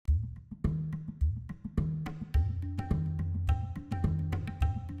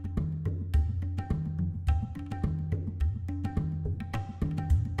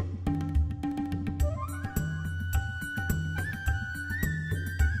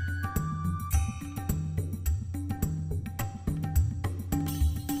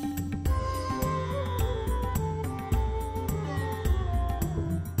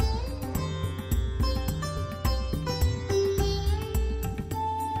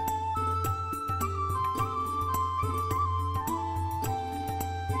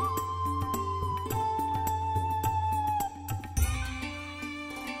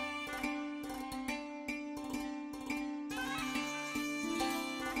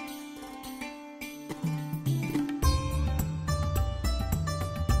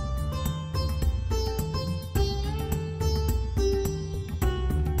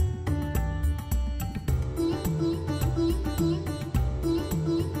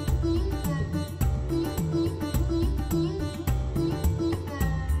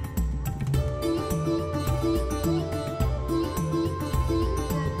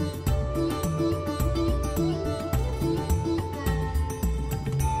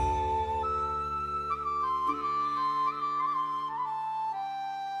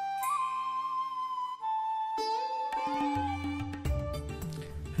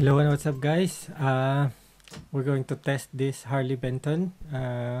Hello and what's up, guys? We're going to test this Harley Benton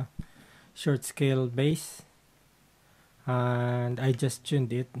short scale bass, and I just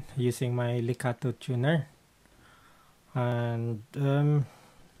tuned it using my Lekato tuner, and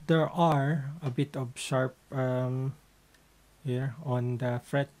there are a bit of sharp here on the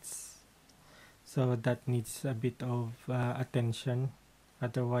frets, so that needs a bit of attention,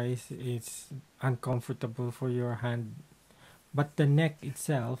 otherwise it's uncomfortable for your hand. But the neck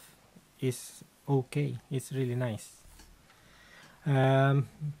itself is okay. It's really nice.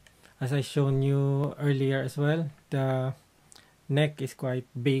 As I shown you earlier as well, the neck is quite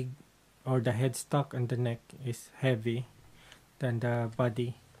big, or the headstock and the neck is heavy than the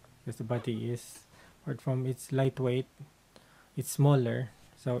body, because the body is, apart from it's lightweight, it's smaller,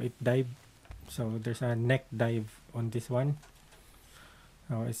 so it dive. So there's a neck dive on this one.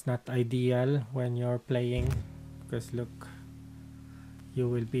 So it's not ideal when you're playing, because look, you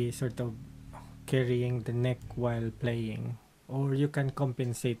will be sort of carrying the neck while playing, or you can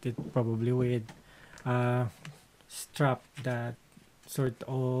compensate it probably with a strap that sort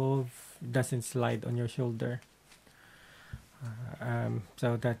of doesn't slide on your shoulder.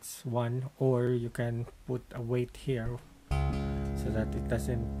 So that's one, or you can put a weight here so that it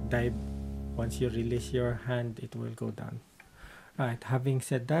doesn't dive. Once you release your hand, it will go down. Right, having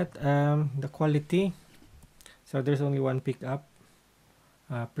said that, the quality, so there's only one pickup,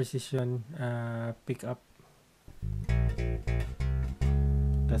 precision pickup.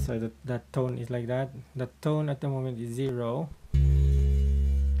 That's why that tone is like that. The tone at the moment is 0,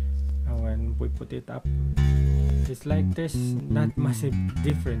 and when we put it up, it's like there's not massive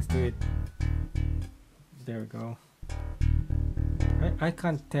difference to it. There we go. I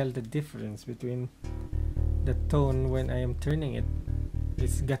can't tell the difference between the tone when I am turning it.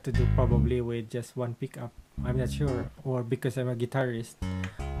 It's got to do probably with just one pickup. I'm not sure, or because I'm a guitarist,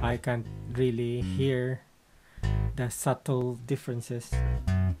 I can't really hear the subtle differences.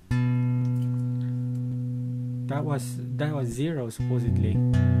 That was 0 supposedly,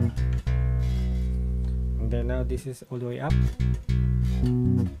 and then now this is all the way up.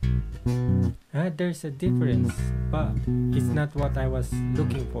 There's a difference, but it's not what I was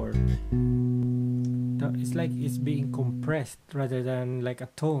looking for. It's like it's being compressed rather than like a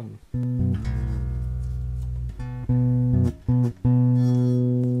tone.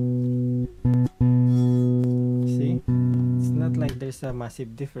 See, it's not like there's a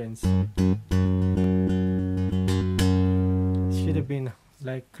massive difference. It should have been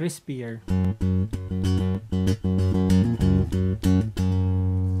like crispier.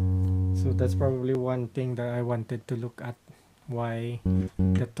 So that's probably one thing that I wanted to look at, why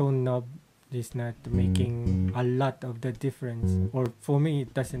the tone knob is not making a lot of the difference, or for me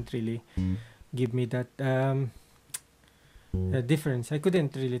it doesn't really give me that difference. I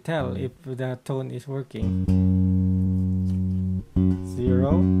couldn't really tell if the tone is working. 0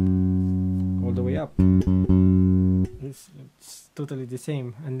 all the way up, it's totally the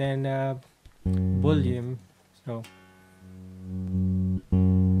same. And then volume, so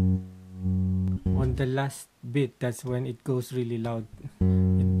on the last bit, that's when it goes really loud.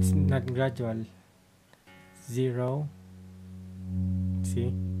 It's not gradual. 0,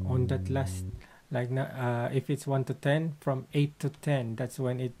 see, on that last, like if it's 1 to 10, from 8 to 10, that's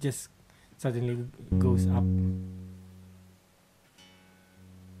when it just suddenly goes up.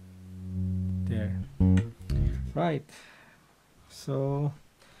 There. Right, so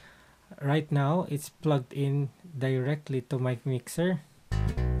right now it's plugged in directly to my mixer,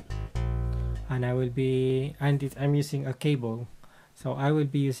 and I'm using a cable. So I will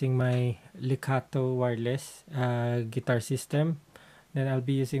be using my Lekato wireless guitar system. Then I'll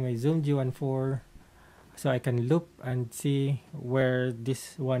be using my Zoom G14, so I can loop and see where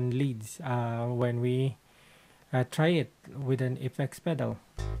this one leads when we try it with an effects pedal.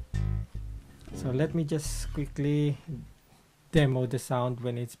 So let me just quickly demo the sound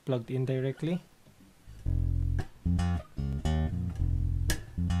when it's plugged in directly.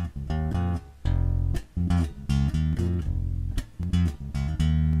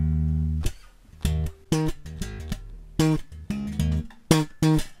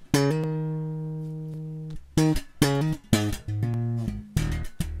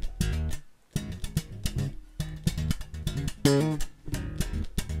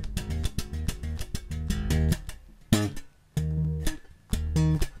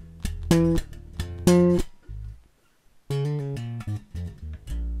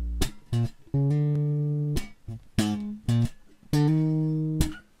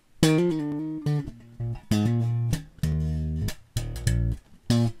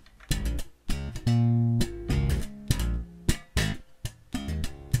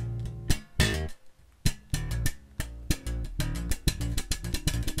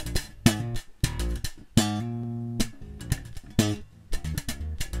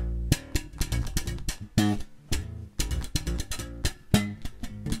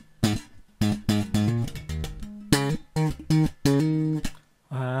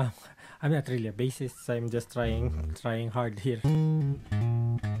 I'm not really a bassist, so I'm just trying hard here.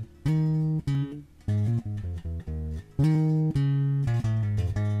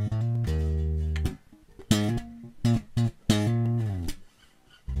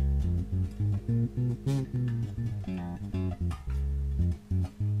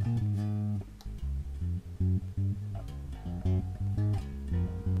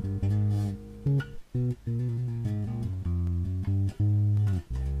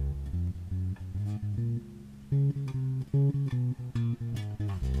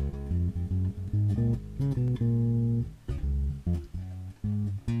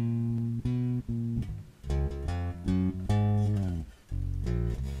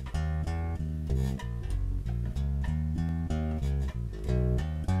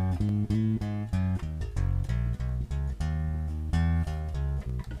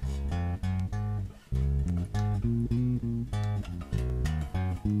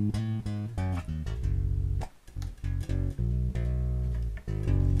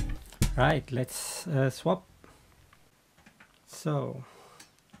 Right, let's swap. So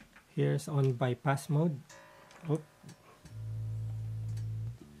here's on bypass mode. Oop.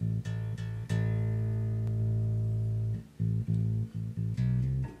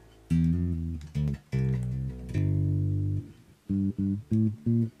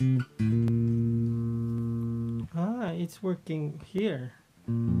 It's working here.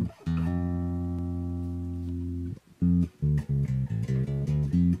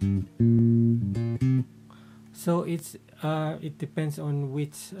 So it depends on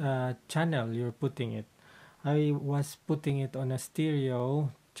which channel you're putting it. I was putting it on a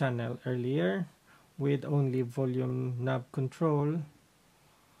stereo channel earlier with only volume knob control,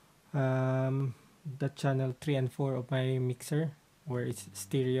 the channel 3 and 4 of my mixer where it's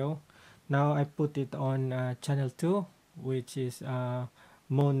stereo. Now I put it on channel 2, which is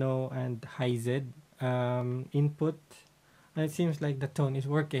mono and high Z input, and it seems like the tone is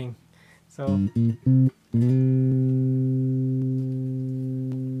working. So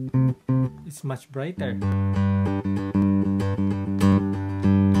it's much brighter.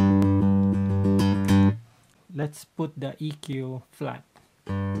 Let's put the EQ flat.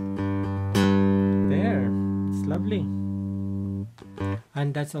 There, it's lovely.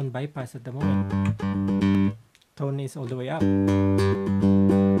 And that's on bypass at the moment. Tone is all the way up. And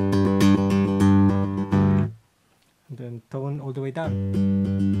then tone all the way down.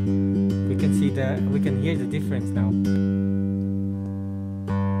 We can hear the difference now.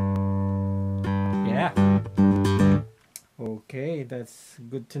 Yeah. Okay, that's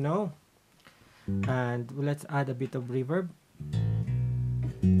good to know. And let's add a bit of reverb.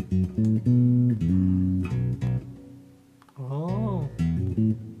 Oh,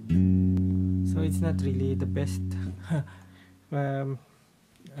 so it's not really the best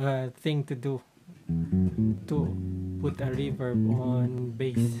thing to do, to put a reverb on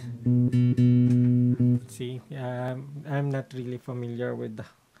bass. See, I'm not really familiar with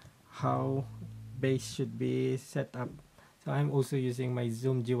how bass should be set up, so I'm also using my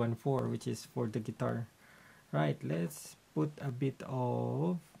Zoom G14, which is for the guitar. Right, let's put a bit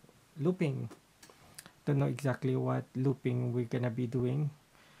of looping. Don't know exactly what looping we're gonna be doing,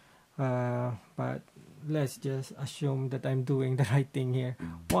 but let's just assume that I'm doing the right thing here.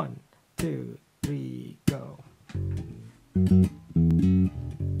 1, 2, 3, go.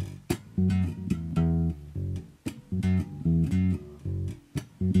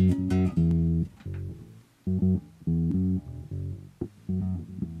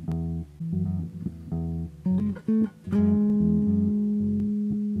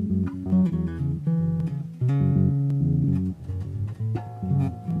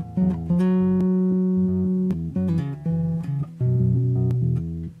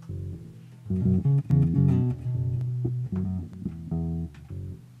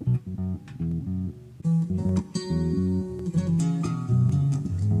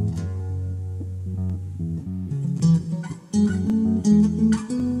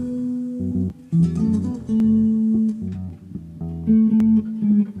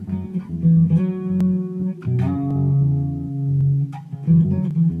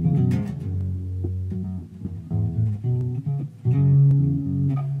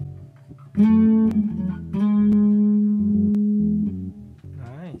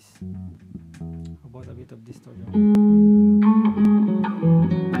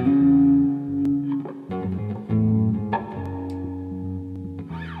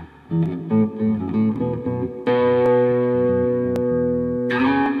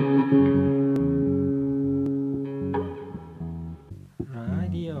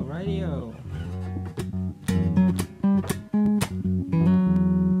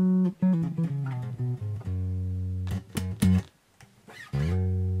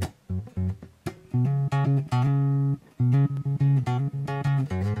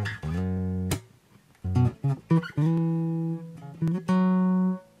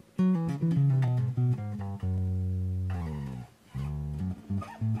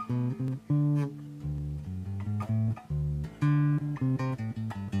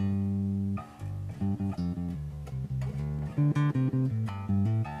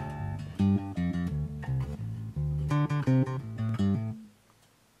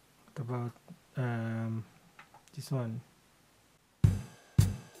 this one.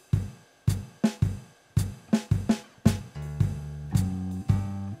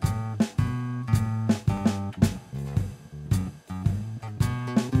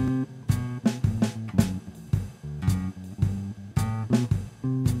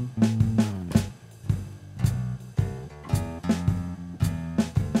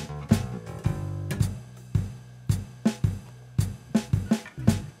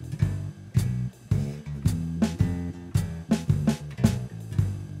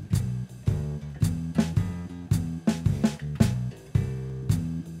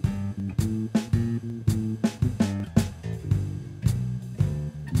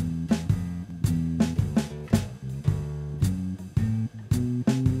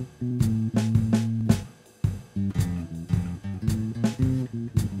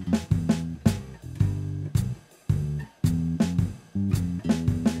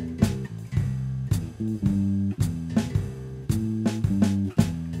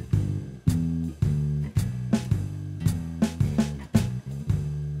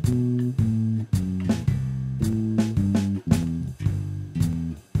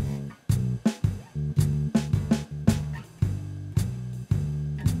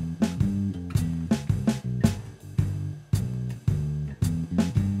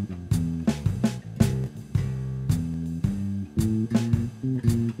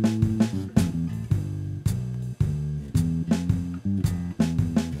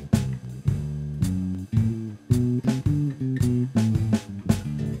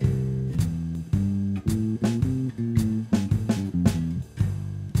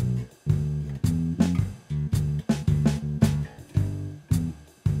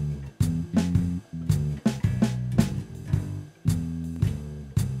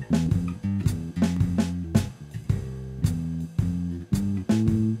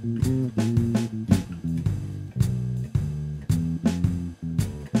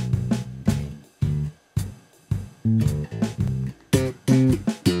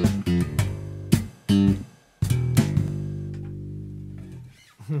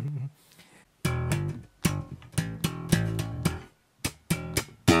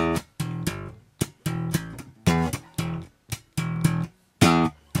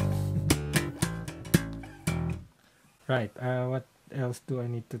 Right, what else do I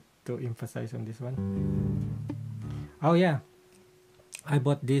need to emphasize on this one? Oh yeah, I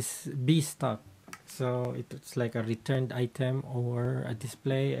bought this B stock, so it's like a returned item or a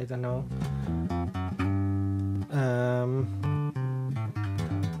display, I don't know.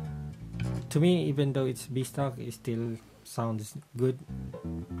 To me, even though it's B stock, it still sounds good.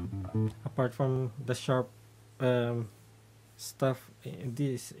 Apart from the sharp stuff in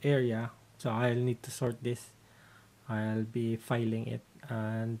this area, so I'll need to sort this. I'll be filing it,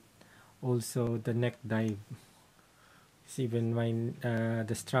 and also the neck dive. It's even when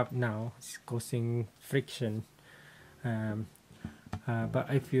the strap now is causing friction. But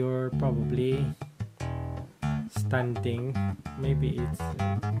if you're probably standing, maybe it's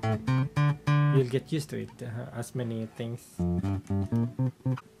you'll get used to it, as many things.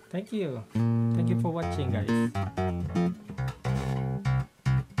 Thank you for watching, guys.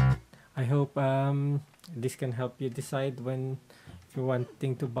 I hope this can help you decide when if you're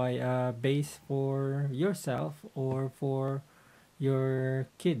wanting to buy a bass for yourself or for your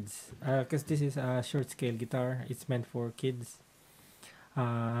kids, because this is a short scale guitar. It's meant for kids,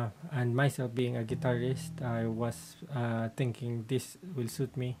 and myself being a guitarist, I was thinking this will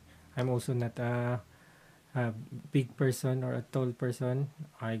suit me. I'm also not a big person or a tall person.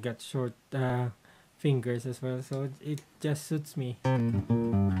 I got short fingers as well, so it just suits me.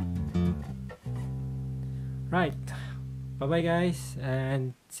 Right, bye bye guys,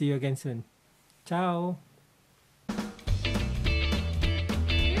 and see you again soon. Ciao.